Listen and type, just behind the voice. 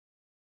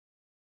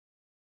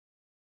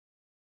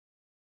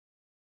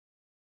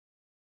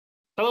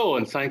Hello,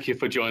 and thank you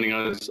for joining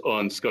us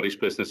on Scottish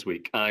Business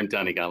Week. I'm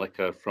Danny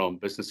Gallagher from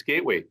Business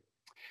Gateway.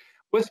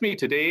 With me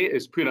today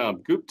is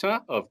Poonam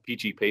Gupta of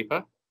PG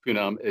Paper.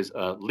 Poonam is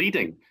a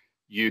leading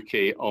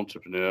UK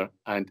entrepreneur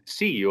and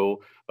CEO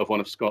of one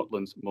of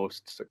Scotland's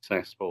most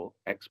successful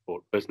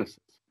export businesses.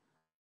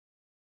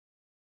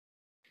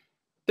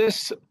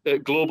 This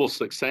global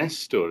success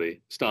story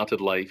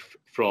started life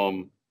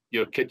from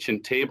your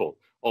kitchen table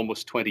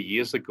almost 20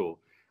 years ago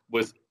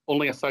with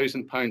only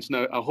 £1,000.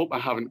 Now, I hope I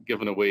haven't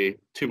given away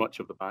too much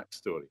of the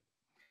backstory.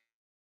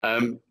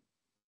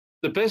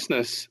 The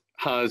business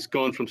has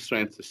gone from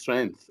strength to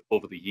strength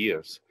over the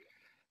years,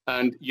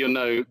 and you're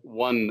now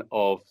one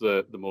of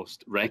the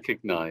most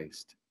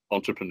recognised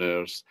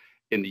entrepreneurs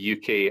in the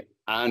UK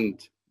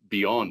and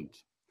beyond.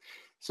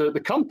 So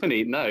the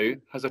company now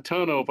has a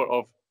turnover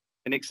of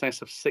in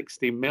excess of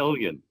 60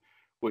 million,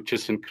 which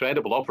is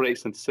incredible,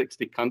 operates in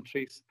 60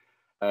 countries.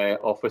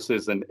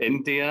 Offices in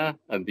India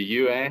and the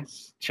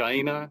US,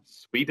 China,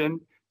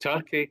 Sweden,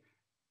 Turkey,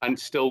 and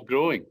still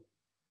growing.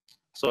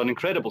 So an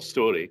incredible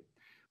story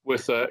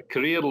with a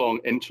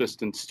career-long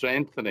interest in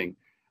strengthening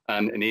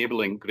and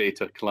enabling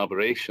greater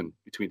collaboration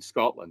between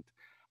Scotland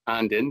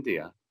and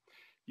India.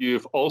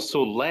 You've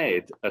also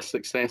led a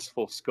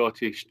successful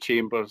Scottish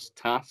Chambers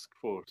task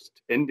force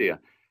to India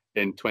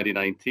in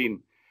 2019.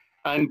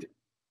 And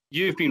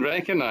you've been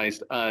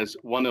recognised as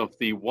one of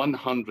the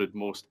 100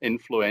 most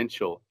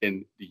influential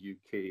in the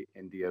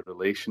UK-India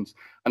relations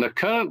and are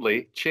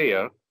currently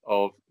chair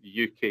of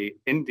the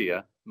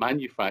UK-India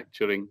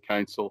Manufacturing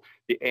Council,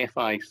 the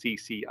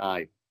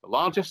FICCI, the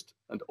largest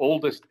and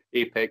oldest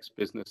apex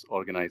business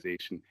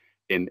organisation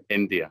in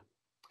India.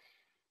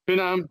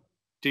 Poonam,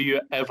 do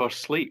you ever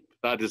sleep?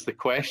 That is the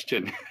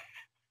question.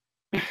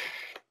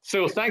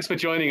 So thanks for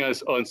joining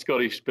us on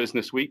Scottish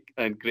Business Week,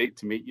 and great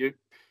to meet you.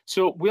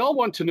 So we all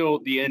want to know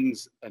the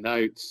ins and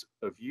outs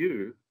of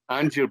you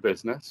and your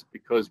business,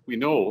 because we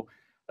know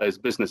as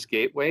Business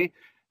Gateway,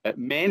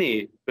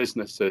 many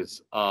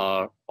businesses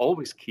are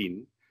always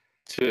keen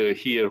to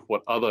hear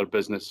what other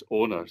business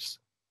owners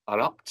are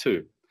up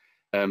to.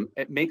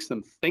 It makes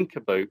them think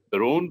about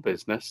their own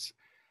business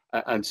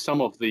and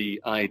some of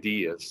the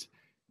ideas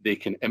they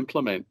can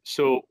implement.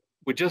 So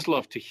we'd just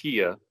love to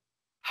hear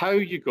how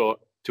you got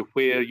to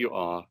where you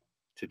are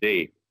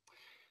today.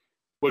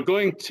 We're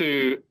going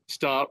to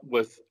start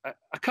with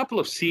a couple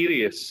of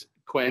serious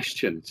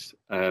questions,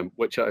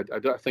 which I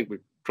think we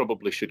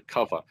probably should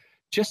cover,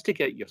 just to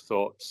get your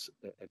thoughts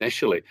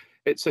initially.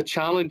 It's a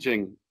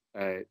challenging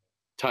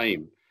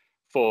time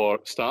for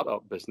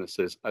startup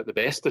businesses at the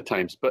best of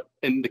times, but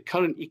in the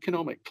current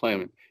economic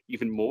climate,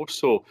 even more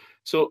so.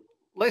 So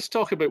let's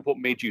talk about what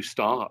made you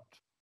start.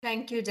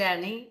 Thank you,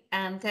 Danny,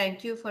 and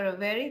thank you for a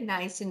very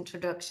nice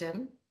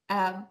introduction.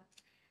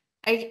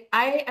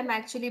 I am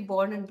actually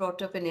born and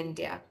brought up in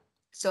India.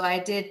 So I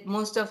did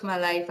most of my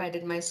life, I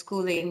did my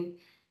schooling,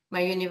 my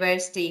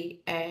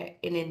university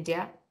in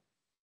India.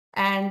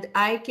 And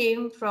I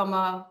came from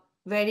a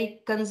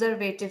very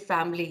conservative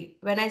family.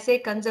 When I say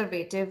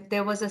conservative,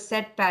 there was a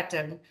set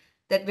pattern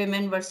that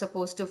women were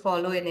supposed to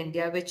follow in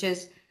India, which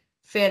is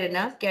fair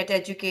enough, get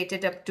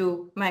educated up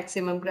to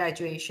maximum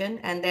graduation,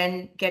 and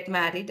then get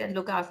married and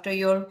look after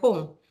your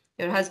home,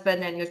 your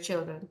husband and your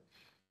children.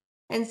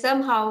 And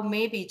somehow,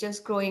 maybe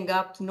just growing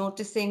up,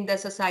 noticing the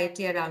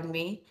society around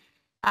me,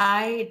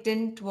 I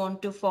didn't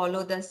want to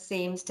follow the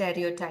same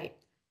stereotype.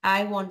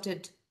 I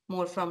wanted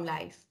more from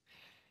life.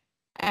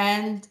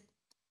 And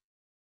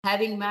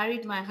having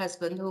married my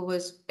husband, who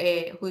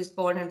is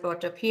born and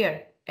brought up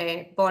here,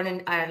 born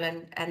in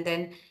Ireland, and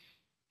then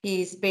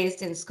he's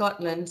based in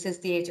Scotland since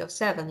the age of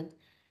 7,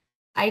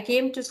 I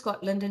came to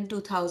Scotland in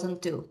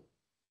 2002.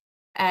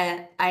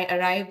 I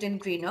arrived in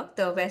Greenock,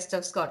 the west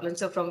of Scotland,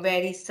 so from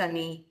very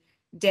sunny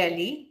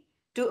Delhi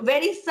to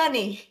very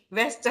sunny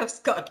west of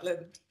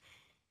Scotland.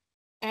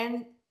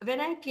 And when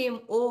I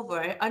came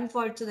over,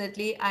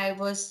 unfortunately, I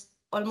was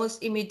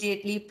almost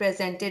immediately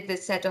presented with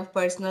a set of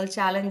personal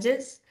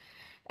challenges,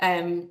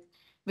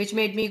 which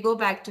made me go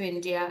back to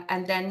India.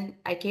 And then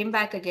I came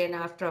back again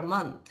after a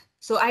month.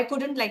 So I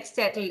couldn't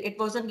settle. It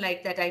wasn't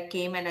like that I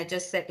came and I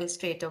just settled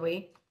straight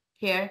away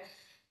here.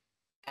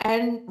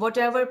 And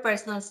whatever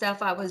personal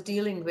stuff I was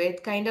dealing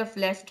with kind of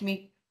left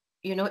me,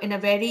 in a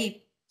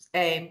very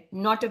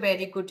not a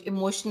very good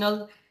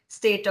emotional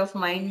state of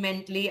mind.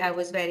 Mentally, I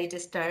was very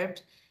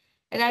disturbed.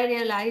 And I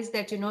realized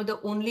that, the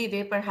only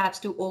way perhaps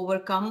to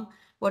overcome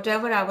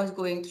whatever I was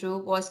going through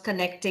was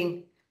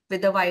connecting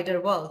with the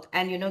wider world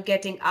and,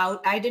 getting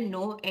out. I didn't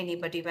know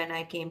anybody when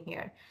I came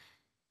here.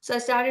 So I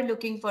started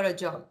looking for a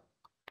job,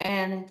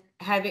 and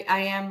I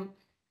am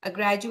a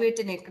graduate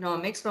in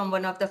economics from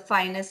one of the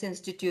finest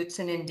institutes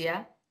in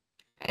India.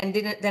 And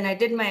then I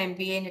did my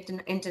MBA in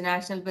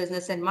international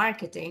business and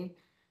marketing.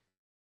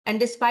 And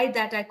despite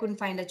that, I couldn't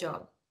find a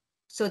job.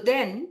 So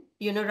then,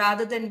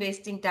 rather than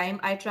wasting time,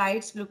 I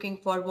tried looking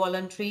for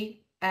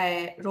voluntary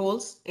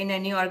roles in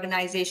any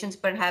organizations,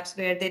 perhaps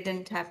where they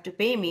didn't have to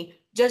pay me,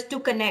 just to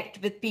connect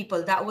with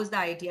people. That was the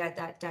idea at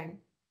that time.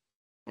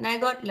 And I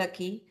got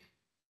lucky.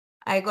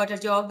 I got a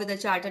job with a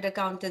chartered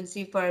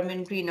accountancy firm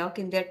in Greenock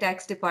in their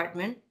tax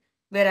department,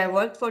 where I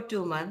worked for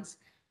 2 months.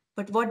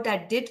 But what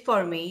that did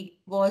for me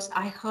was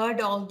I heard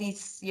all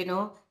these,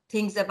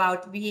 things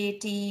about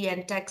VAT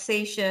and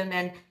taxation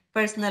and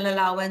personal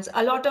allowance,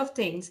 a lot of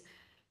things,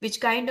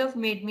 which kind of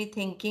made me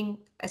thinking.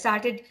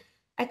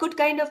 I could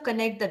kind of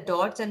connect the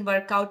dots and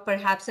work out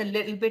perhaps a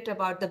little bit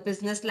about the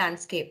business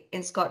landscape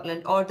in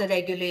Scotland or the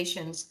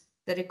regulations,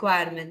 the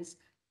requirements.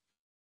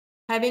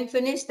 Having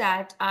finished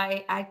that,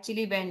 I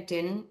actually went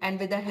in and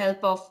with the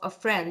help of a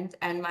friend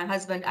and my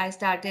husband, I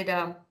started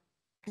a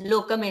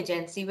locum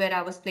agency where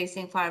I was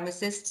placing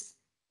pharmacists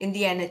in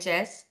the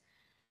NHS.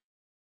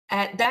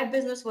 And that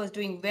business was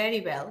doing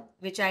very well,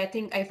 which I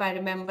think, if I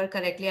remember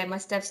correctly, I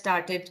must have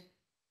started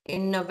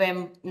in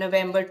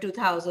November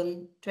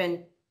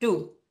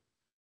 2022.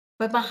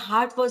 But my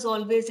heart was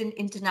always in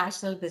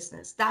international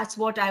business. That's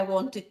what I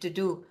wanted to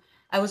do.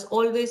 I was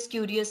always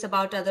curious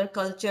about other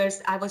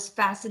cultures. I was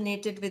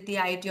fascinated with the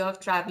idea of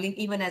traveling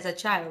even as a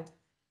child.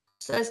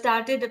 So I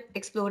started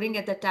exploring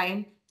at the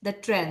time the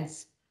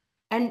trends.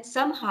 And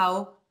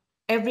somehow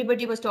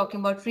everybody was talking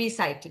about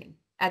recycling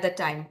at the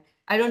time.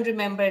 I don't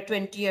remember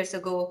 20 years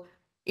ago,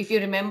 if you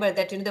remember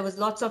that, there was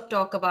lots of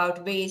talk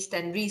about waste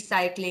and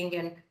recycling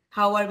and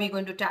how are we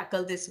going to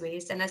tackle this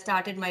waste. And I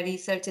started my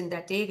research in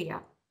that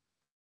area.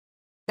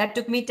 That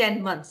took me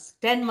 10 months.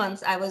 10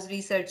 months I was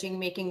researching,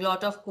 making a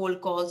lot of cold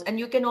calls, and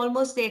you can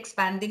almost say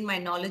expanding my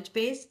knowledge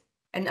base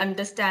and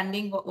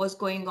understanding what was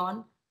going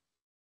on.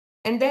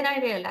 And then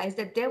I realized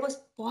that there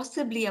was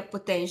possibly a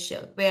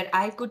potential where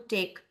I could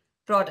take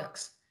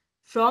products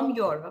from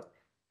Europe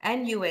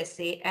and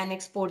USA and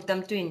export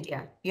them to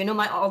India.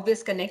 My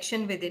obvious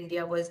connection with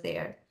India was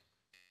there.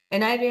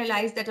 And I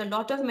realized that a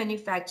lot of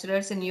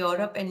manufacturers in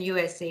Europe and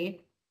USA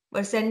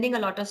were sending a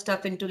lot of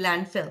stuff into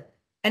landfill.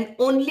 And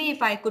only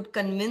if I could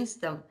convince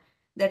them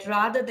that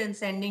rather than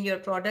sending your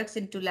products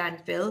into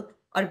landfill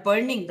or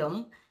burning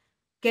them,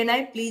 can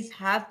I please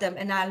have them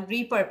and I'll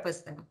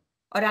repurpose them,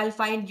 or I'll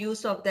find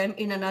use of them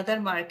in another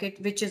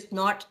market, which is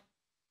not,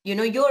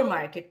 your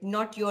market,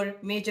 not your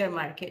major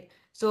market.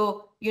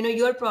 So,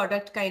 your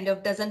product kind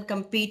of doesn't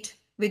compete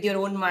with your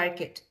own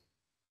market.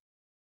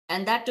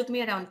 And that took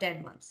me around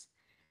 10 months.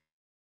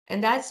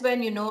 And that's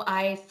when,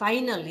 I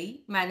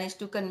finally managed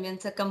to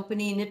convince a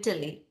company in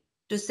Italy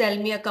to sell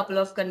me a couple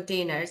of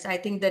containers. I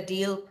think the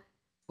deal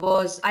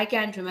was, I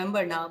can't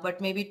remember now, but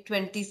maybe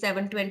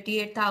 27,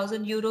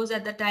 28,000 euros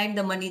at the time,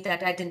 the money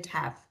that I didn't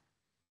have.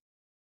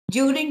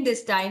 During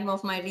this time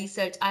of my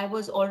research, I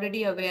was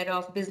already aware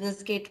of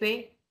Business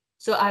Gateway.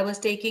 So I was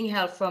taking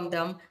help from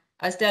them.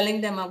 I was telling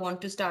them I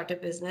want to start a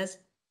business.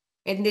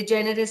 And they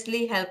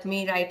generously helped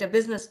me write a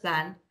business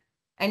plan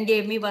and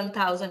gave me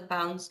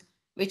 £1,000,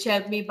 which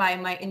helped me buy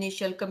my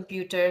initial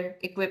computer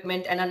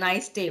equipment and a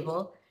nice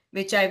table,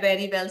 which I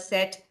very well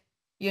set,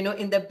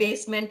 in the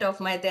basement of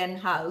my then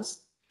house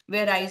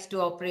where I used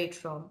to operate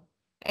from.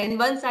 And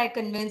once I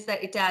convinced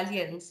the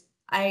Italians,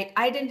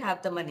 I didn't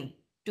have the money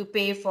to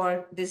pay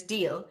for this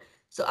deal.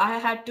 So I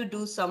had to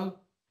do some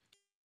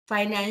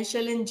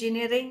financial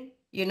engineering,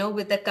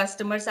 with the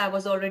customers I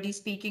was already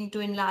speaking to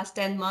in last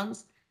 10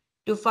 months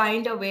to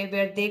find a way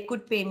where they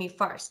could pay me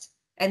first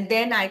and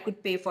then I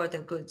could pay for the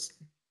goods.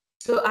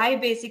 So I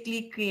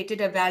basically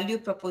created a value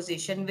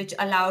proposition which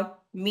allowed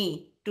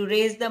me to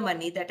raise the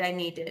money that I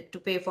needed to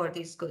pay for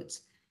these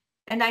goods.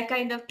 And I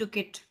kind of took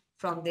it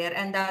from there.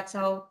 And that's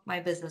how my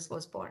business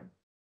was born.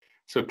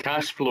 So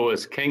cash flow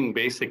is king,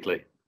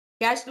 basically.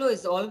 Cash flow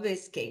is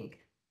always king.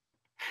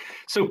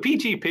 So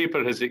PG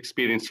Paper has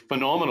experienced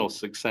phenomenal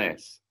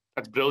success.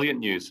 That's brilliant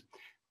news.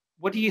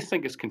 What do you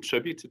think has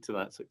contributed to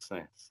that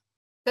success?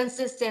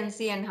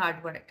 Consistency and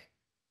hard work.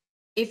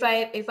 If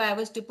I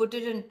was to put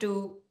it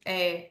into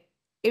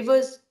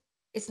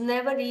it's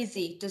never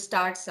easy to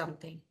start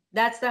something.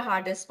 That's the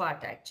hardest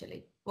part,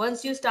 actually.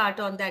 Once you start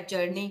on that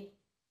journey,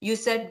 you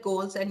set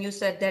goals and you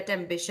set that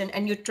ambition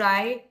and you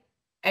try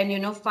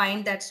and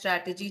find that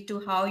strategy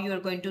to how you're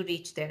going to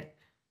reach there.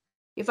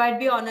 If I'd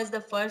be honest,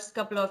 the first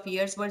couple of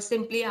years were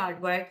simply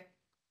hard work,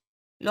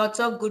 lots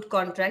of good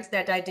contracts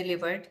that I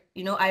delivered.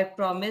 I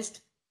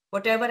promised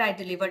whatever I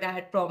delivered, I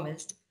had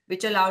promised,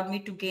 which allowed me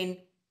to gain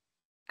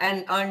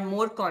and earn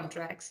more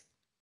contracts.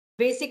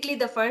 Basically,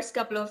 the first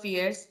couple of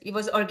years, it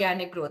was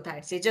organic growth,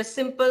 I'd say, just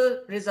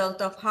simple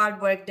result of hard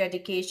work,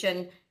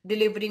 dedication,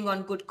 delivering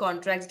on good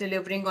contracts,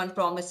 delivering on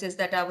promises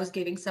that I was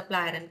giving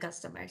supplier and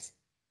customers.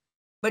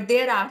 But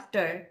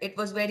thereafter, it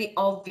was very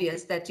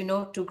obvious that,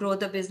 to grow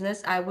the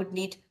business, I would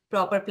need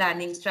proper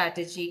planning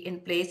strategy in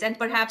place and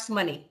perhaps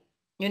money.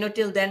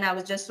 Till then, I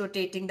was just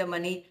rotating the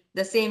money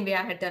the same way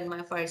I had done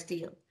my first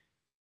deal.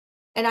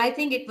 And I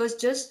think it was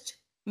just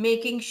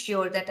making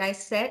sure that I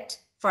set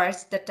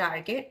first the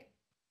target,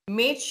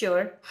 made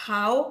sure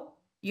how,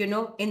 in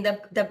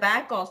the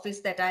back office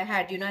that I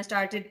had, I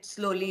started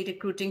slowly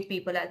recruiting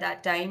people at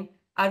that time,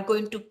 are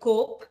going to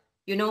cope,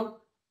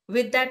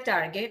 with that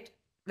target,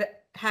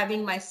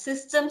 having my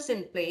systems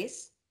in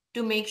place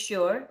to make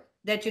sure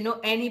that,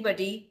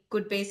 anybody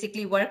could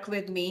basically work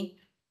with me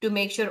to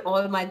make sure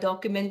all my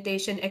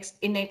documentation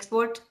in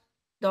export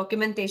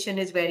Documentation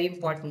is very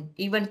important,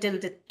 even till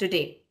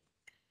today.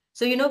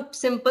 So,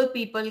 simple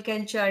people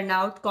can churn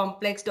out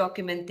complex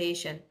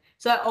documentation.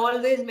 So I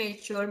always made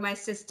sure my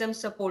system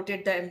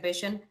supported the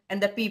ambition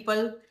and the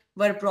people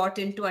were brought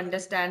in to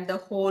understand the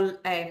whole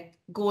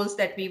goals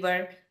that we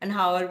were and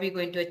how are we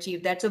going to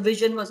achieve that. So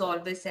vision was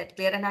always set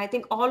clear. And I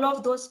think all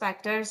of those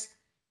factors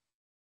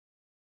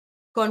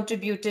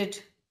contributed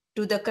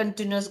to the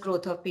continuous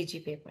growth of PG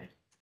paper.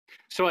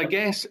 So I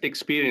guess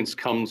experience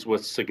comes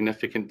with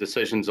significant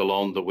decisions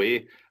along the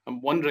way.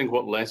 I'm wondering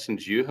what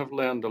lessons you have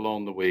learned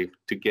along the way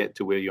to get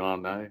to where you are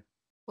now.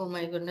 Oh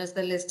my goodness,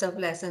 the list of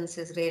lessons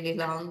is really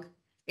long.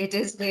 It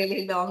is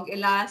really long. In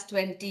the last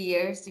 20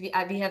 years, we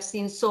have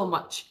seen so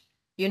much.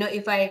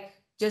 If I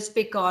just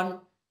pick on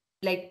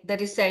like the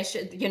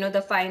recession,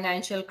 the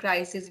financial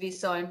crisis we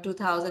saw in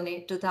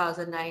 2008,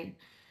 2009.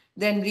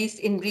 Then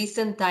in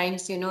recent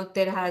times,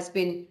 there has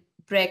been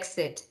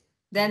Brexit.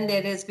 Then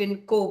there has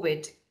been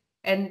COVID.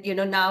 And,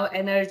 now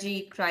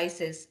energy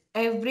crisis.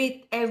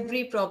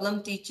 Every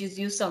problem teaches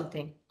you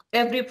something.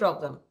 Every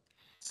problem.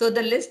 So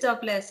the list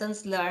of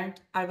lessons learned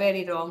are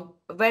very long,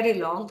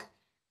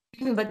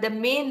 but the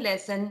main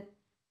lesson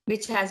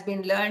which has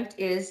been learned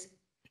is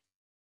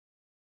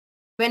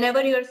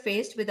whenever you're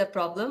faced with a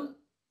problem,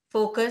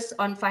 focus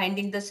on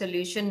finding the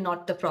solution,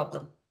 not the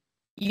problem.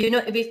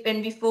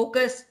 When we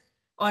focus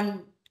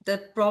on the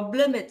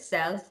problem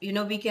itself,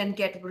 we can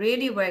get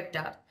really worked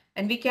up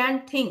and we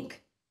can't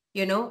think,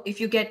 if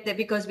you get there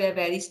because we are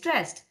very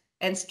stressed.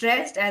 And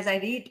stressed, as I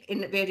read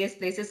in various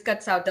places,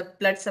 cuts out the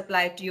blood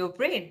supply to your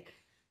brain.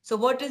 So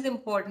what is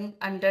important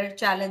under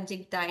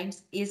challenging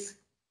times is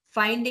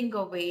finding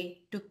a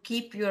way to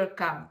keep your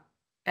calm.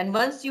 And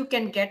once you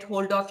can get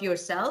hold of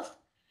yourself,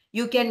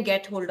 you can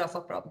get hold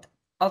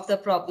of the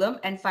problem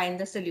and find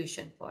the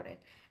solution for it.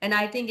 And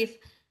I think if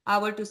I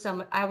was to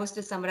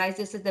summarize,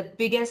 this is the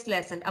biggest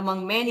lesson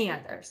among many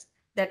others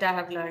that I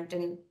have learned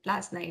in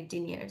last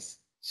 19 years.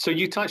 So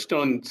you touched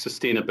on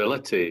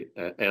sustainability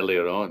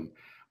earlier on.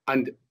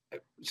 And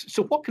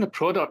so what kind of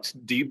products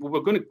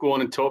we're going to go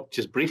on and talk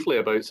just briefly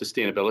about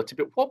sustainability,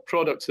 but what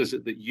products is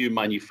it that you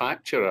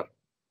manufacture?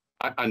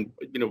 And,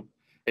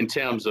 in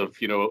terms of,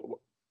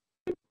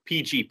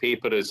 PG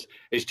paper is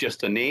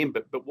just a name,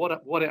 but what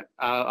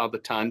are the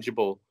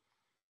tangible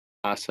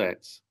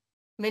assets?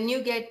 When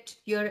you get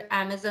your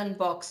Amazon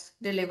box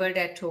delivered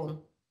at home,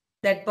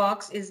 that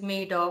box is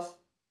made of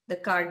the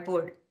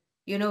cardboard.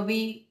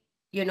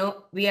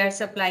 We are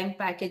supplying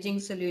packaging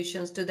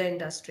solutions to the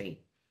industry.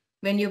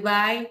 When you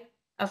buy,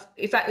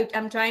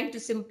 I'm trying to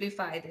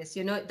simplify this,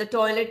 the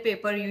toilet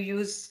paper you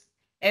use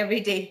every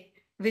day,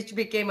 which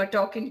became a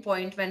talking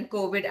point when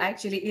COVID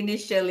actually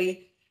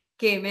initially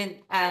came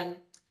in. And,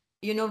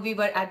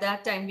 at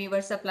that time, we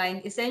were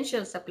supplying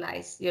essential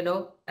supplies,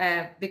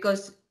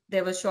 because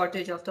there was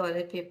shortage of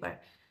toilet paper.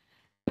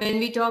 When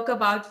we talk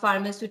about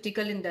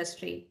pharmaceutical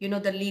industry,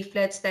 the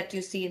leaflets that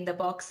you see in the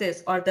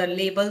boxes or the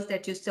labels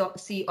that you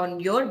see on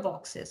your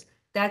boxes,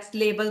 that's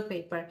label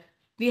paper.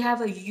 We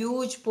have a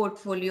huge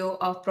portfolio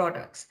of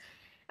products.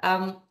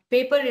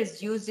 Paper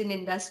is used in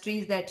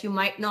industries that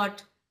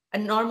a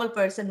normal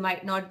person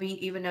might not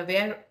be even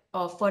aware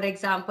of. For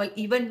example,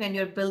 even when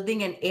you're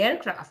building an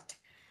aircraft,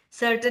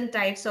 certain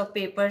types of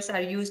papers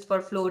are used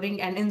for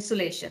flooring and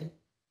insulation.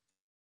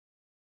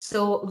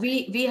 So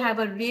we have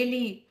a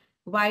really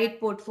wide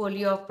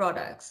portfolio of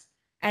products.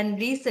 And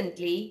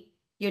recently,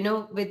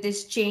 with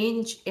this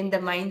change in the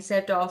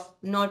mindset of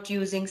not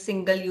using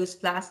single-use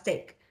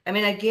plastic, I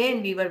mean,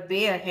 again, we were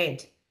way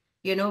ahead,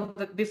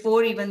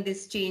 before even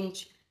this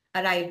change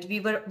arrived.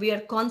 We are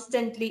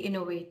constantly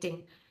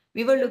innovating.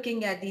 We were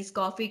looking at these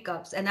coffee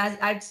cups, and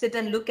I'd sit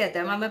and look at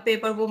them. I'm a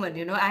paper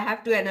woman, I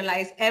have to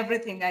analyze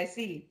everything I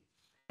see.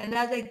 And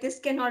I was like, this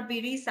cannot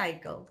be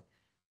recycled.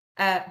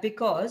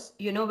 Because,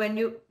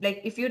 when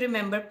if you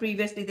remember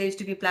previously, there used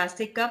to be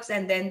plastic cups,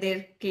 and then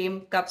there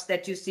came cups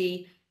that you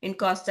see in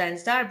Costa and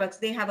Starbucks.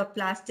 They have a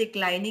plastic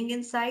lining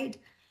inside.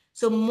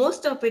 So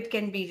most of it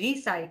can be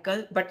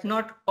recycled, but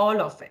not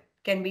all of it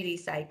can be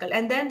recycled.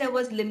 And then there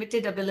was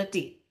limited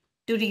ability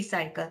to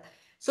recycle.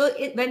 So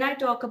when I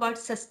talk about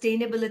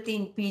sustainability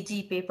in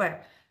PG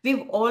paper,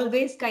 we've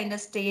always kind of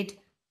stayed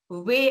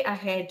way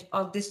ahead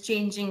of this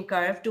changing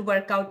curve to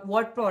work out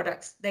what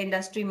products the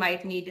industry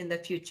might need in the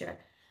future.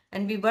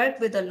 And we work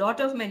with a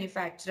lot of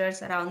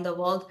manufacturers around the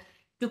world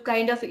to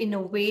kind of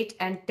innovate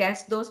and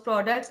test those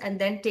products and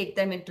then take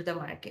them into the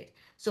market.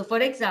 So for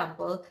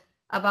example,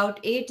 about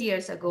 8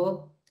 years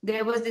ago,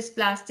 there was this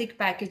plastic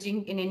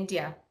packaging in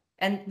India.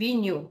 And we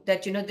knew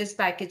that, this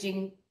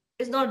packaging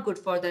is not good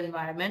for the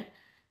environment.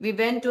 We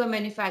went to a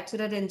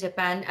manufacturer in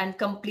Japan and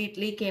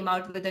completely came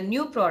out with a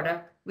new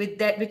product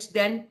which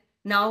then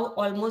now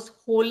almost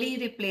wholly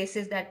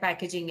replaces that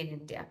packaging in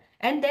India.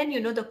 And then,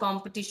 the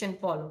competition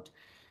followed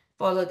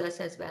us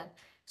as well.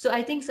 So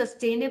I think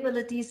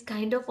sustainability is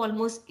kind of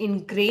almost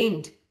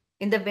ingrained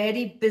in the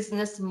very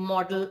business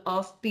model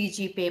of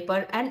PG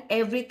paper and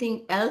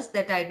everything else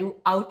that I do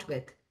out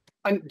with.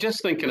 And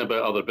just thinking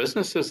about other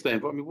businesses then,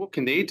 what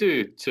can they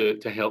do to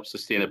help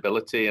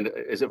sustainability? And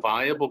is it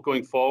viable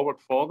going forward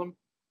for them?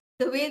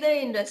 the way the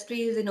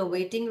industry is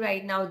innovating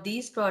right now,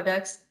 these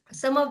products,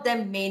 some of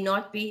them may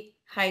not be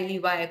highly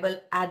viable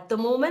at the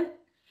moment.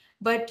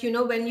 But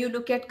when you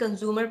look at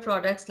consumer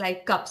products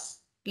like cups,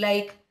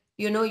 like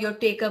your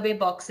takeaway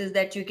boxes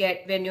that you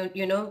get when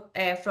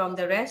from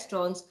the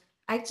restaurants,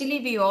 actually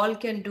we all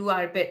can do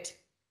our bit.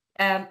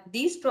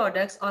 These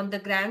products on the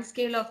grand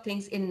scale of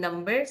things in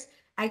numbers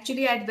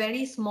actually at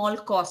very small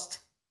cost,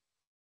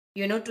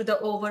 to the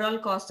overall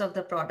cost of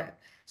the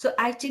product. So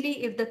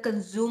actually, if the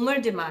consumer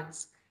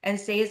demands and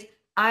says,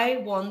 I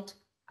want,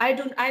 I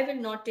will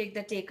not take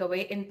the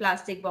takeaway in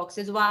plastic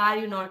boxes. Why are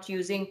you not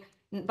using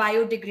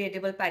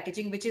biodegradable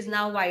packaging, which is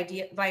now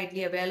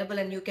widely available,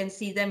 and you can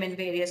see them in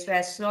various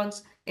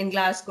restaurants in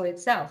Glasgow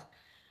itself.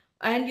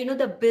 And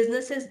the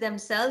businesses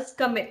themselves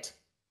commit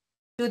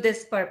to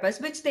this purpose,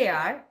 which they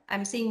are.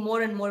 I'm seeing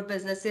more and more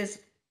businesses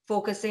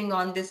focusing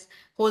on this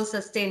whole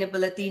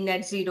sustainability,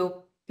 net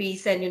zero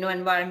piece, and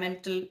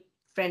environmental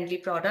friendly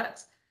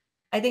products.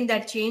 I think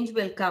that change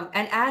will come.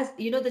 And as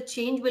the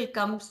change will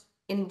come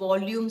in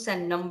volumes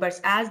and numbers.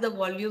 As the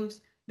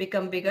volumes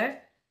become bigger,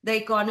 the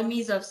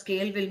economies of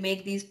scale will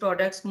make these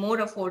products more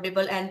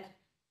affordable. And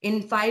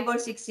in 5 or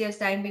 6 years'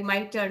 time, we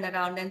might turn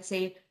around and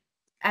say,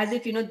 as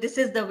if this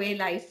is the way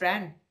life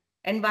ran.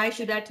 And why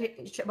should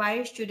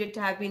it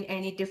have been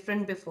any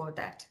different before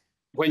that?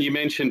 When you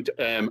mentioned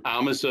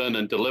Amazon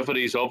and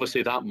deliveries,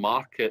 obviously that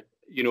market,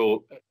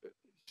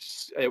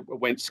 it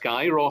went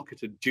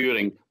skyrocketed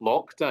during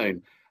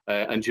lockdown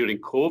and during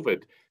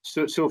COVID.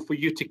 So for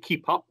you to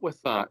keep up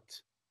with that,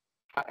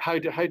 how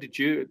did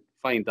you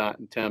find that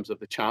in terms of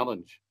the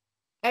challenge?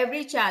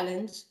 Every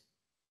challenge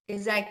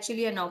is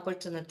actually an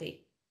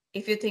opportunity.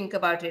 If you think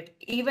about it,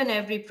 even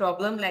every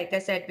problem, like I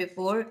said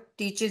before,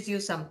 teaches you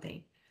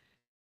something.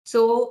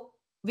 So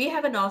we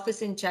have an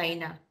office in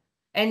China,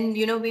 and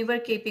we were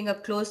keeping a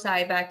close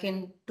eye back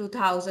in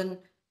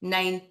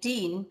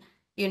 2019,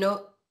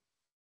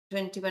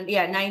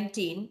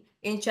 19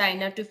 in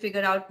China, to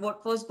figure out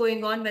what was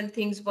going on when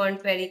things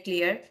weren't very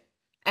clear,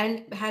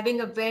 and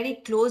having a very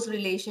close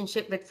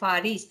relationship with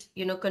Far East,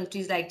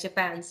 countries like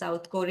Japan,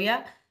 South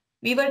Korea.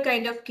 We were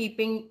kind of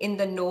keeping in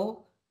the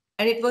know,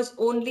 and it was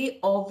only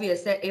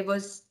obvious that it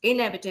was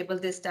inevitable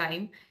this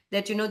time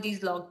that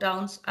these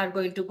lockdowns are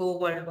going to go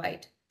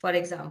worldwide, for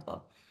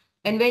example.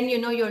 And when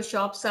your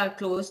shops are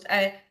closed,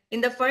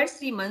 in the first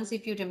 3 months,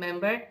 if you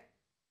remember,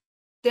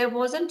 there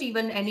wasn't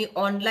even any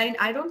online.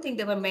 I don't think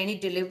there were many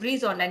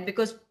deliveries online,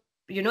 because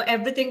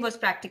everything was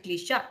practically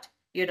shut,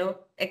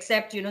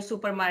 except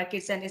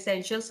supermarkets and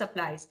essential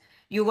supplies.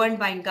 You weren't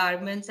buying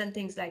garments and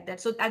things like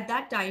that. So at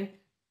that time,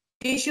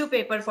 tissue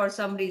paper for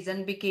some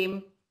reason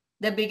became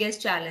the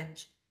biggest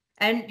challenge.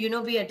 And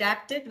we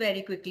adapted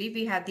very quickly.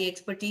 We have the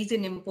expertise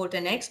in import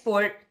and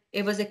export.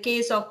 It was a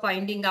case of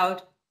finding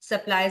out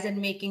supplies and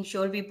making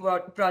sure we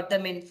brought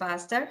them in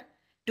faster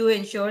to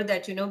ensure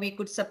that we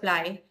could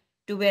supply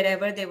to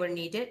wherever they were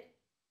needed.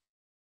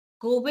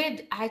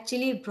 COVID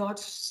actually brought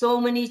so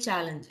many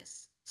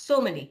challenges,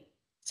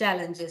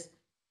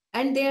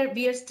 and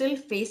we are still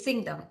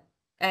facing them.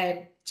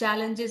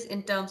 Challenges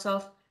in terms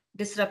of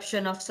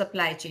disruption of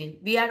supply chain.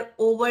 We are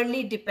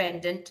overly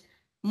dependent.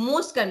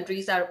 Most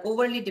countries are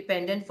overly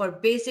dependent for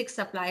basic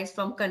supplies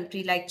from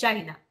country like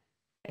China.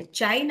 And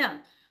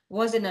China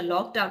was in a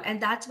lockdown, and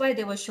that's why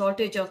there was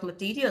shortage of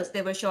materials.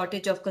 There was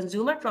shortage of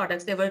consumer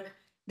products. There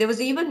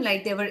was even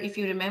if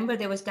you remember,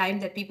 there was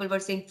time that people were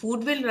saying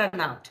food will run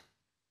out.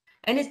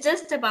 And it's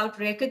just about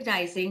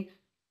recognizing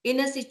in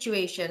a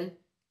situation,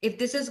 if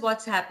this is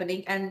what's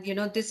happening, and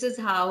this is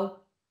how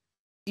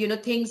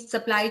things,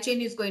 supply chain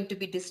is going to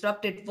be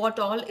disrupted, what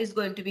all is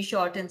going to be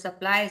short in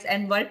supplies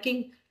and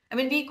working. I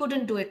mean, we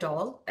couldn't do it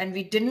all, and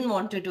we didn't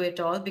want to do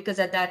it all, because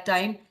at that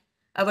time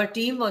our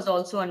team was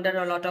also under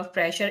a lot of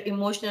pressure,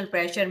 emotional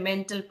pressure,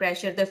 mental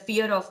pressure, the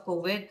fear of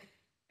COVID.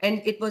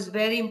 And it was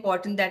very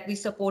important that we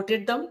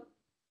supported them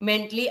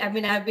mentally. I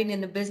mean, I've been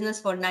in the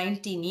business for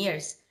 19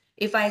 years.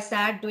 If I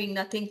sat doing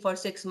nothing for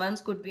 6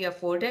 months, could we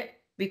afford it?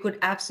 We could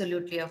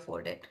absolutely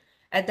afford it.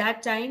 At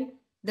that time,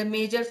 the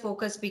major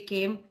focus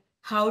became,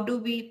 how do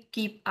we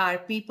keep our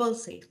people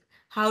safe?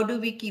 How do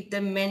we keep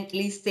them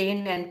mentally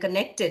sane and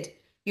connected?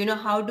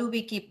 How do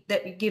we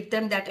give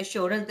them that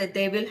assurance that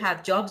they will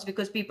have jobs,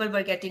 because people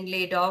were getting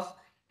laid off.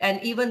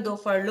 And even though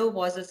furlough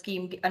was a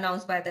scheme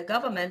announced by the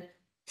government,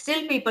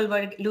 still people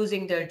were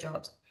losing their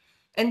jobs.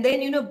 And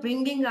then,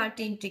 bringing our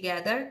team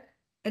together,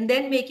 and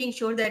then making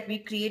sure that we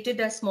created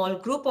a small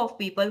group of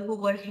people who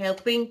were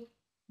helping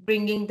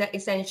bringing the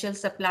essential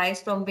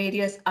supplies from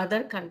various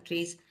other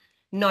countries,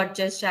 not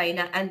just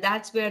China. And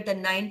that's where the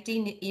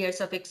 19 years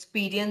of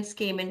experience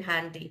came in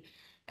handy.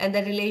 And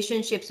the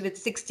relationships with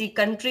 60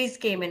 countries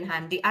came in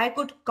handy. I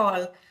could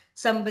call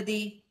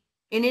somebody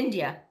in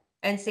India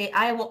and say,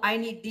 I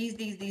need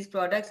these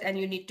products, and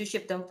you need to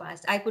ship them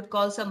fast. I could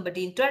call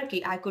somebody in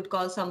Turkey. I could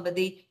call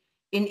somebody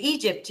in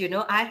Egypt.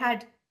 I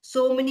had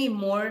so many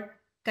more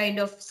kind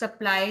of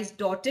supplies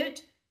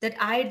dotted that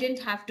I didn't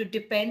have to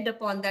depend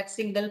upon that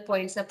single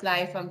point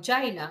supply from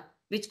China,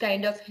 which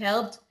kind of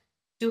helped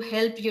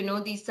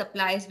these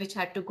supplies which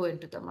had to go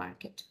into the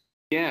market.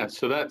 Yeah,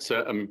 so that's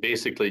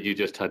basically you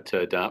just had to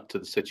adapt to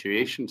the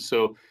situation.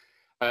 So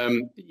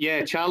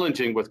yeah,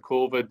 challenging with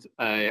COVID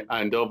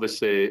and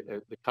obviously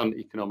the current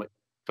economic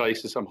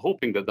crisis. I'm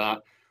hoping that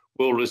that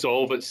will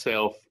resolve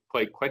itself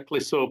quite quickly.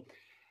 So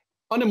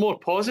on a more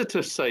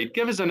positive side,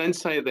 give us an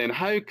insight then.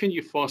 How can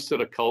you foster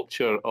a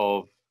culture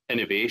of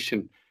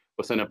innovation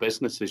within a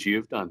business as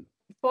you've done?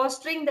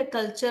 Fostering the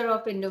culture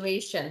of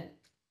innovation.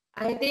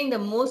 I think the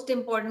most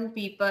important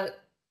people,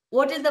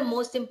 what is the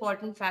most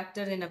important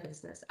factor in a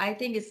business? I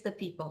think it's the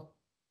people.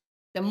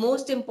 The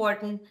most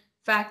important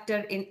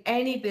factor in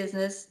any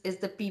business is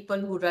the people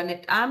who run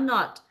it. I'm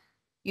not,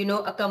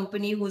 a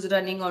company who's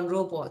running on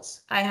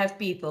robots. I have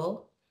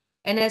people.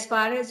 And as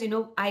far as,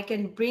 I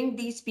can bring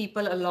these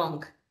people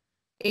along.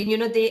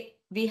 And,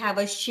 we have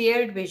a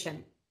shared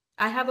vision.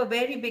 I have a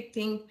very big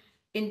thing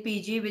in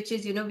PG, which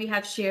is, we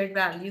have shared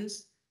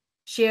values,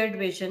 shared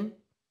vision.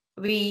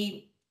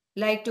 We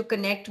like to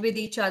connect with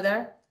each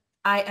other.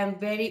 I am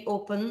very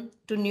open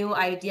to new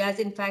ideas.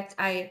 In fact,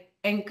 I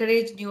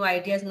encourage new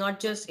ideas, not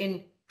just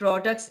in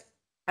products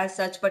as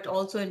such, but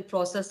also in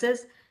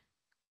processes.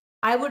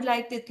 I would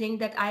like to think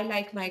that I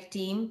like my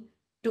team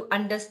to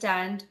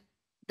understand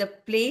the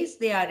place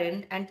they are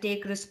in and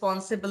take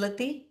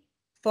responsibility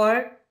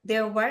for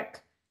their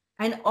work.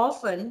 And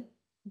often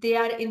they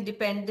are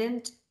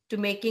independent to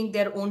making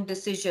their own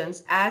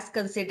decisions as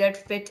considered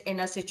fit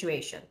in a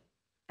situation.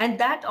 And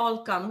that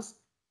all comes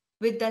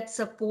with that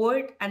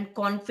support and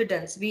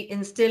confidence we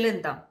instill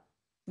in them.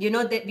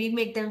 That we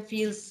make them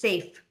feel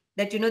safe,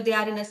 that, they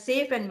are in a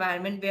safe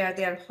environment where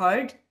they are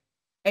heard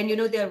and,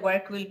 their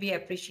work will be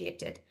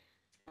appreciated.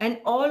 And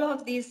all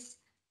of these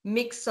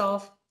mix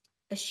of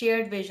a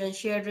shared vision,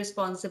 shared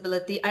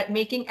responsibility,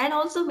 making, and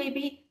also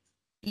maybe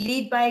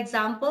lead by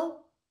example.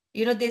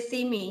 They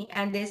see me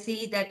and they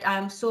see that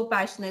I'm so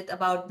passionate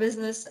about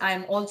business.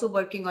 I'm also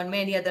working on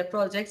many other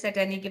projects at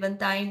any given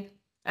time.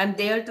 I'm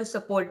there to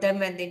support them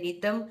when they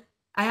need them.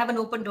 I have an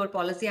open door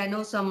policy. I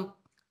know some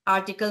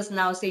articles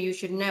now say you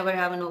should never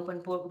have an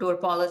open door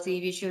policy.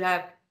 We should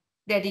have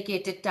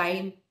dedicated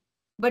time.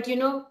 But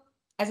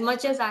as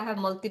much as I have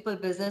multiple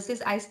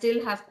businesses, I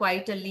still have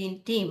quite a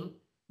lean team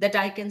that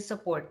I can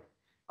support.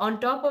 On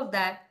top of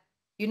that,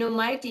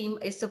 my team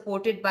is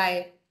supported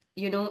by,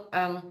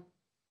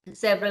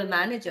 several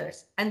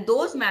managers, and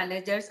those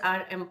managers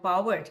are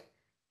empowered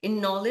in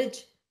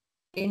knowledge,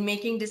 in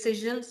making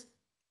decisions,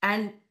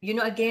 and,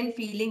 again,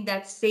 feeling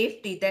that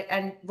safety that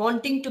and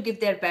wanting to give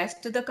their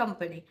best to the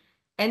company.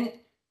 And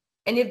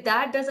if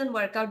that doesn't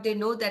work out, they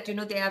know that,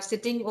 they have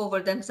sitting over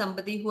them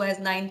somebody who has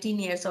 19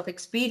 years of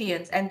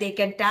experience and they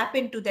can tap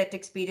into that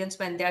experience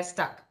when they're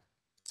stuck.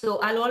 So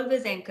I'll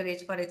always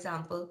encourage, for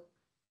example,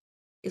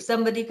 if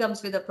somebody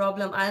comes with a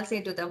problem, I'll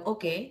say to them,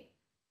 okay,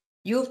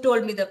 you've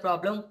told me the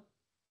problem.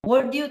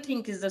 What do you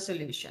think is the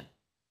solution?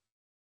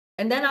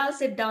 And then I'll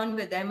sit down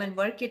with them and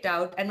work it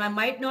out. And I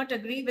might not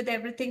agree with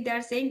everything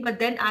they're saying, but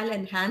then I'll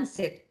enhance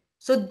it.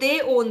 So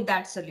they own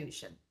that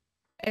solution.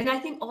 And I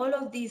think all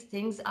of these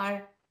things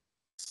are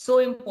so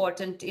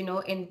important,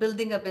 in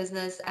building a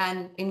business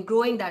and in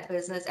growing that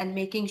business and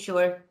making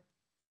sure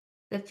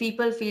that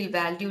people feel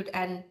valued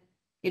and,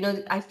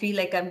 I feel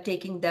like I'm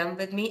taking them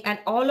with me. And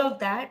all of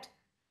that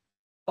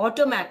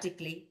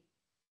automatically,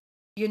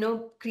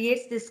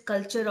 creates this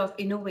culture of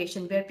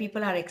innovation where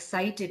people are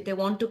excited. They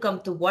want to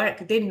come to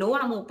work. They know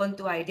I'm open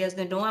to ideas.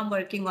 They know I'm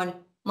working on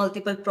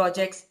multiple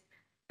projects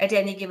at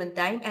any given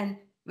time. And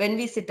when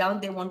we sit down,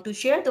 they want to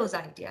share those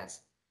ideas.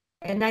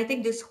 And I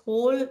think this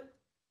whole,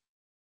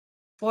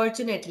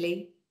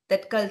 fortunately,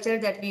 that culture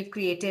that we've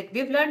created,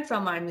 we've learned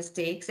from our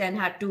mistakes and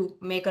had to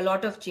make a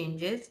lot of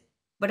changes.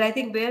 But I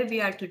think where we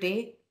are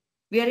today,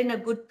 we are in a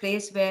good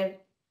place where,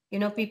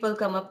 people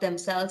come up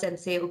themselves and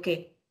say,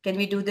 okay, can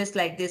we do this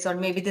like this? Or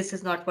maybe this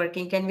is not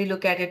working. Can we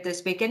look at it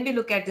this way? Can we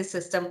look at this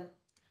system?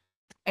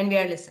 And we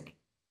are listening.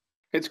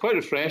 It's quite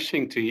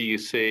refreshing to hear you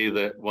say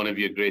that one of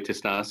your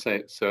greatest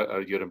assets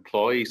are your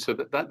employees. So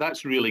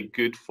that's really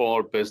good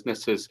for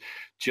businesses,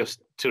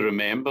 just to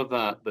remember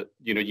that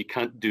you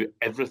can't do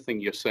everything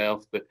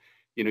yourself, that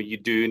you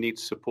do need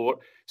support.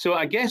 So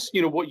I guess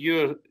what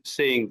you're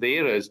saying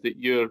there is that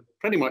you're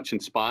pretty much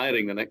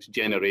inspiring the next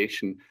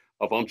generation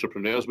of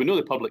entrepreneurs. We know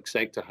the public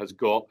sector has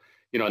got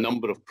a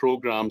number of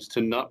programs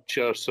to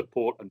nurture,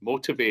 support, and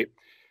motivate.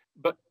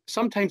 But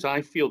sometimes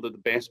I feel that the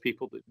best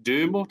people that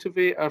do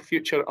motivate our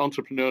future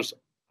entrepreneurs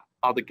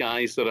are the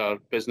guys that are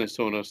business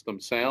owners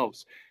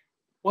themselves.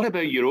 What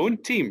about your own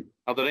team?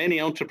 Are there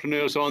any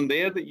entrepreneurs on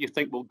there that you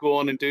think will go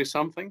on and do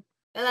something?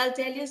 Well, I'll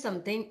tell you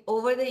something.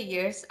 Over the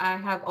years, I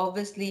have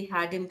obviously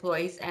had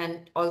employees,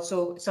 and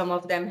also some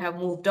of them have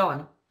moved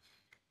on.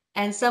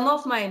 And some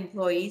of my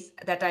employees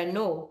that I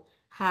know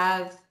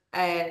have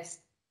a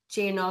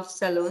chain of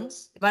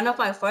salons. One of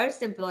my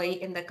first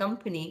employee in the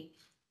company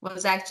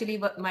was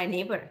actually my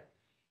neighbor,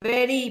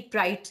 very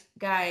bright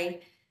guy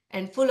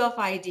and full of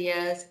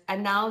ideas.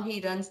 And now he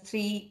runs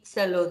 3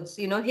 salons.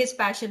 His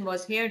passion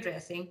was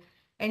hairdressing,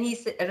 and he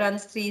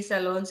runs 3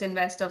 salons in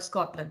west of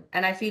Scotland.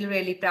 And I feel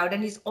really proud.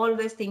 And he's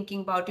always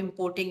thinking about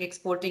importing,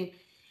 exporting.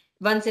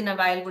 once in a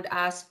while would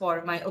ask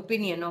for my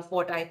opinion of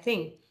what I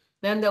think.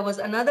 Then there was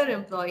another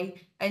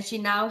employee, and she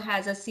now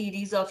has a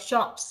series of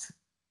shops,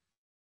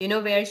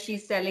 where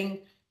she's selling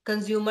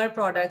consumer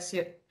products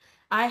here.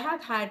 I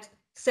have had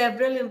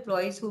several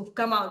employees who've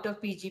come out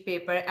of PG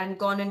paper and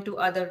gone into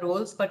other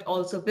roles, but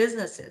also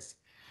businesses.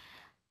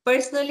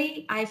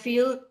 Personally, I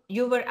feel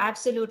you were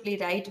absolutely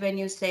right when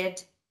you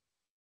said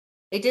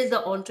it is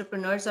the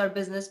entrepreneurs or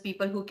business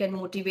people who can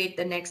motivate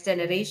the next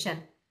generation.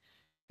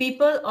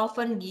 People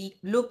often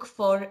look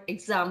for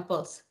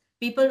examples.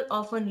 People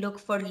often look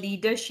for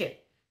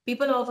leadership.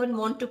 People often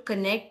want to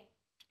connect.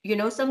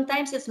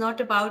 Sometimes it's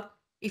not about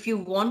if you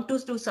want to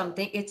do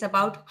something, it's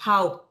about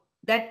how,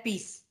 that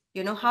piece.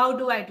 How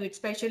do I do it?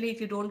 Especially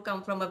if you don't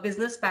come from a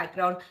business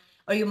background,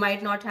 or you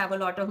might not have a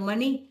lot of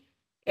money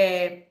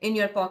in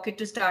your pocket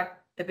to start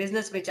the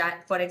business, which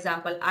for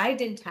example, I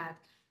didn't have.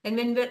 And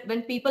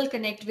when people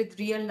connect with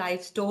real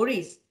life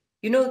stories,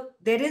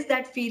 there is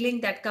that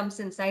feeling that comes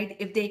inside.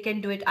 If they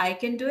can do it, I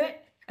can do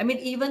it. I mean,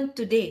 even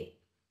today,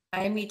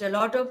 I meet a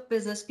lot of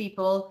business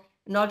people,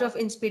 a lot of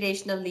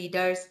inspirational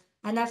leaders,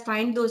 and I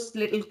find those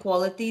little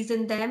qualities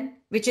in them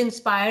which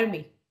inspire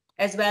me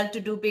as well to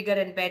do bigger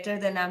and better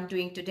than I'm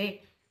doing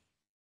today.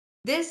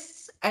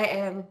 This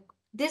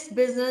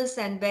business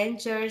and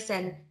ventures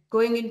and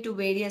going into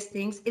various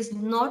things is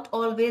not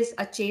always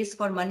a chase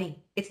for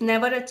money. It's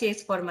never a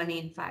chase for money,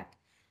 in fact.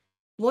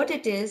 What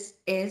it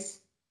is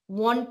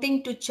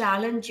wanting to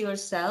challenge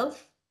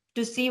yourself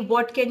to see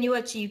what can you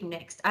achieve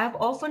next. I've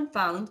often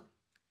found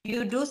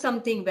you do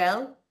something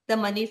well, the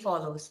money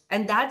follows.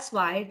 And that's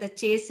why the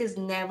chase is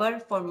never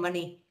for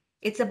money.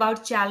 It's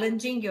about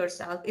challenging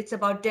yourself. It's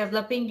about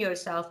developing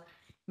yourself,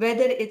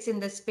 whether it's in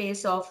the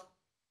space of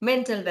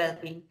mental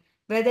well-being,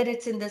 whether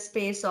it's in the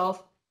space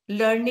of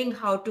learning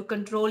how to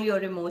control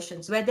your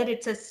emotions, whether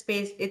it's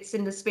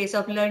in the space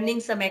of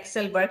learning some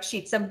Excel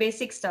worksheets, some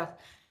basic stuff,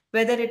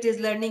 whether it is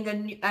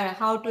learning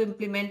how to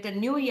implement a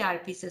new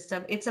ERP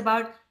system. It's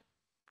about,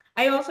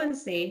 I often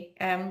say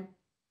that,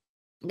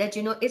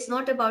 it's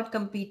not about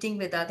competing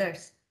with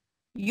others.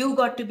 You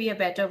got to be a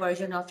better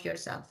version of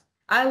yourself.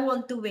 I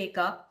want to wake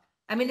up.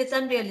 I mean, it's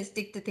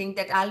unrealistic to think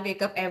that I'll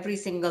wake up every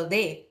single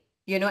day,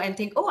 and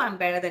think, oh, I'm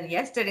better than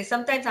yesterday.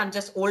 Sometimes I'm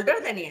just older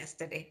than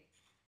yesterday,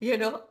 you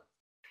know,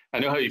 I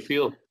know how you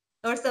feel.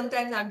 or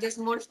sometimes I'm just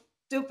more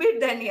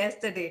stupid than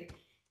yesterday.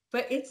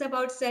 But it's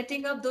about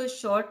setting up those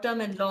short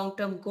term and long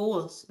term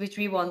goals which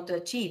we want to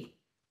achieve.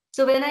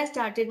 So when I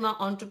started my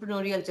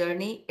entrepreneurial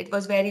journey, it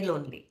was very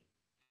lonely.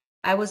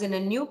 I was in a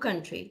new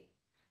country.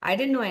 I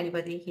didn't know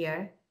anybody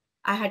here.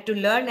 I had to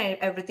learn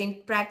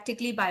everything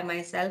practically by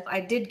myself. I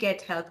did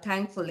get help,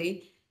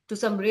 thankfully, to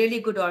some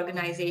really good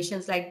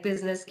organizations like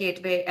Business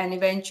Gateway and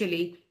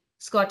eventually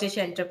Scottish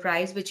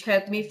Enterprise, which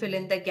helped me fill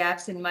in the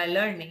gaps in my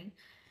learning.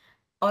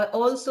 I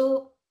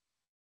also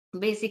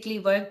basically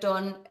worked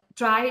on,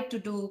 tried to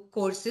do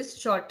courses,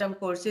 short-term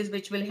courses,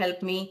 which will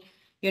help me,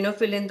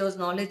 fill in those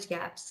knowledge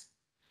gaps.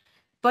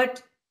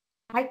 But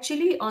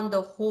actually, on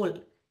the whole,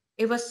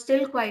 it was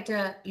still quite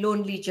a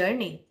lonely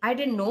journey. I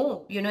didn't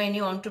know,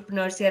 any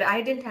entrepreneurs here.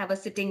 I didn't have a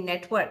sitting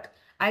network.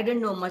 I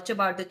didn't know much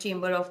about the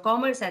Chamber of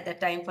Commerce at that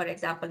time, for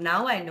example.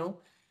 Now I know.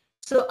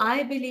 So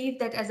I believe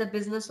that as a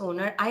business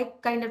owner, I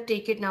kind of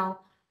take it now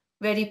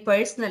very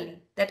personally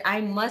that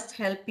I must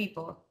help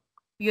people.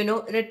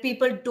 That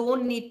people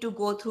don't need to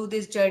go through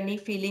this journey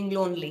feeling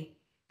lonely.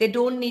 They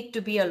don't need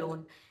to be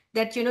alone.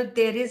 That,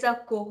 there is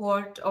a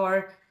cohort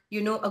or,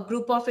 a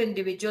group of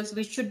individuals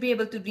which should be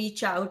able to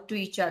reach out to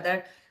each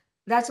other.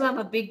 That's why I'm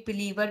a big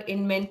believer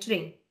in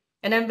mentoring.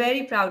 And I'm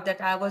very proud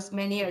that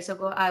many years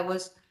ago, I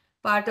was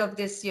part of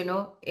this,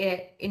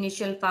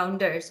 initial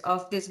founders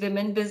of this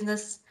women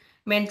business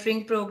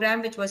mentoring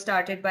program, which was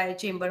started by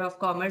Chamber of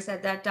Commerce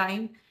at that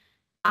time.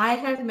 I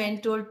have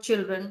mentored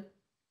children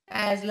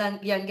as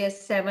young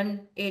as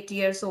 7, 8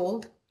 years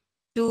old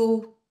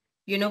to,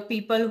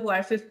 people who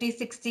are 50,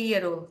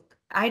 60-year old.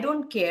 I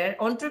don't care.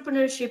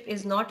 Entrepreneurship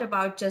is not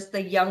about just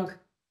the young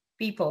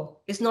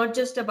people. It's not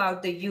just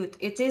about the youth.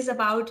 It is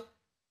about,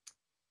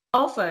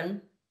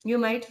 often you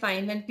might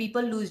find when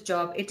people lose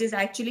job, it is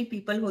actually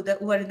people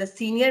who are in the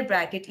senior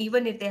bracket,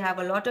 even if they have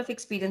a lot of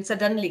experience,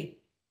 suddenly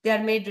they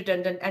are made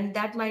redundant. And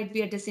that might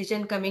be a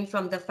decision coming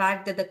from the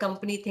fact that the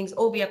company thinks,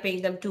 oh, we are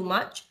paying them too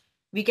much.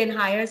 We can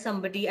hire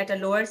somebody at a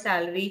lower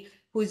salary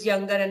who's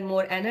younger and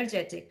more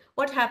energetic.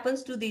 What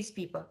happens to these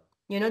people?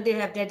 They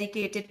have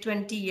dedicated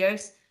 20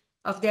 years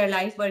of their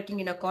life working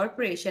in a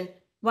corporation.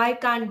 Why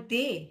can't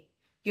they,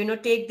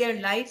 take their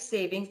life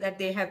savings that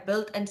they have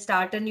built and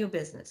start a new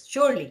business?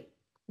 Surely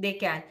they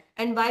can.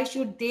 And why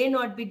should they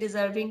not be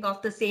deserving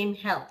of the same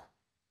help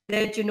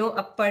that,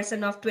 a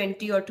person of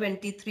 20 or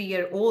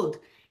 23-year-old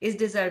is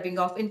deserving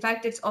of? In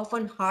fact, it's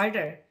often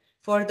harder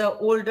for the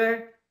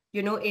older,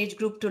 age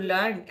group to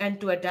learn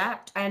and to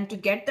adapt and to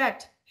get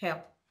that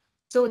help.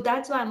 So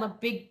that's why I'm a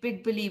big,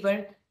 big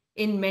believer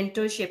in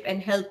mentorship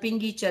and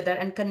helping each other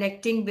and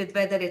connecting with,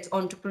 whether it's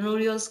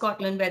Entrepreneurial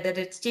Scotland, whether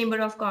it's Chamber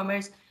of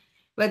Commerce,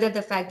 whether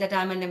the fact that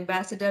I'm an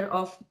ambassador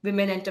of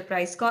Women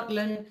Enterprise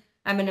Scotland,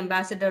 I'm an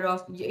ambassador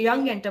of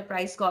Young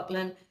Enterprise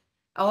Scotland,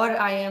 or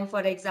I am,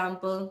 for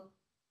example,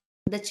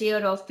 the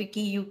chair of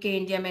FICCI UK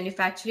India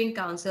Manufacturing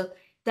Council.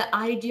 The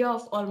idea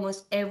of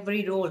almost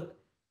every role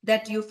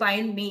that you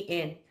find me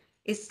in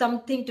is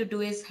something to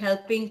do is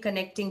helping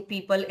connecting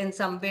people in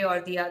some way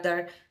or the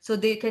other so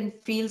they can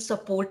feel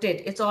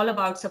supported. It's all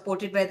about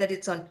supported, whether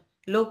it's on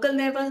local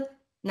level,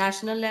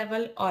 national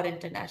level, or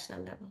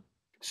international level.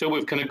 So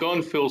we've kind of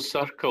gone full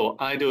circle.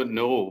 I don't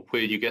know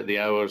where you get the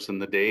hours in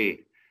the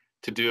day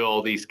to do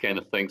all these kind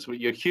of things, but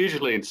you're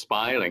hugely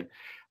inspiring.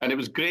 And it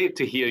was great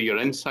to hear your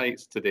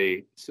insights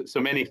today. So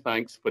many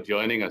thanks for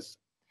joining us.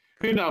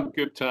 Poonam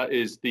Gupta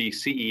is the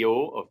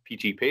CEO of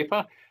PG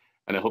Paper,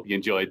 and I hope you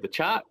enjoyed the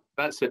chat.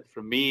 That's it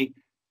from me,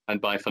 and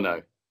bye for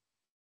now.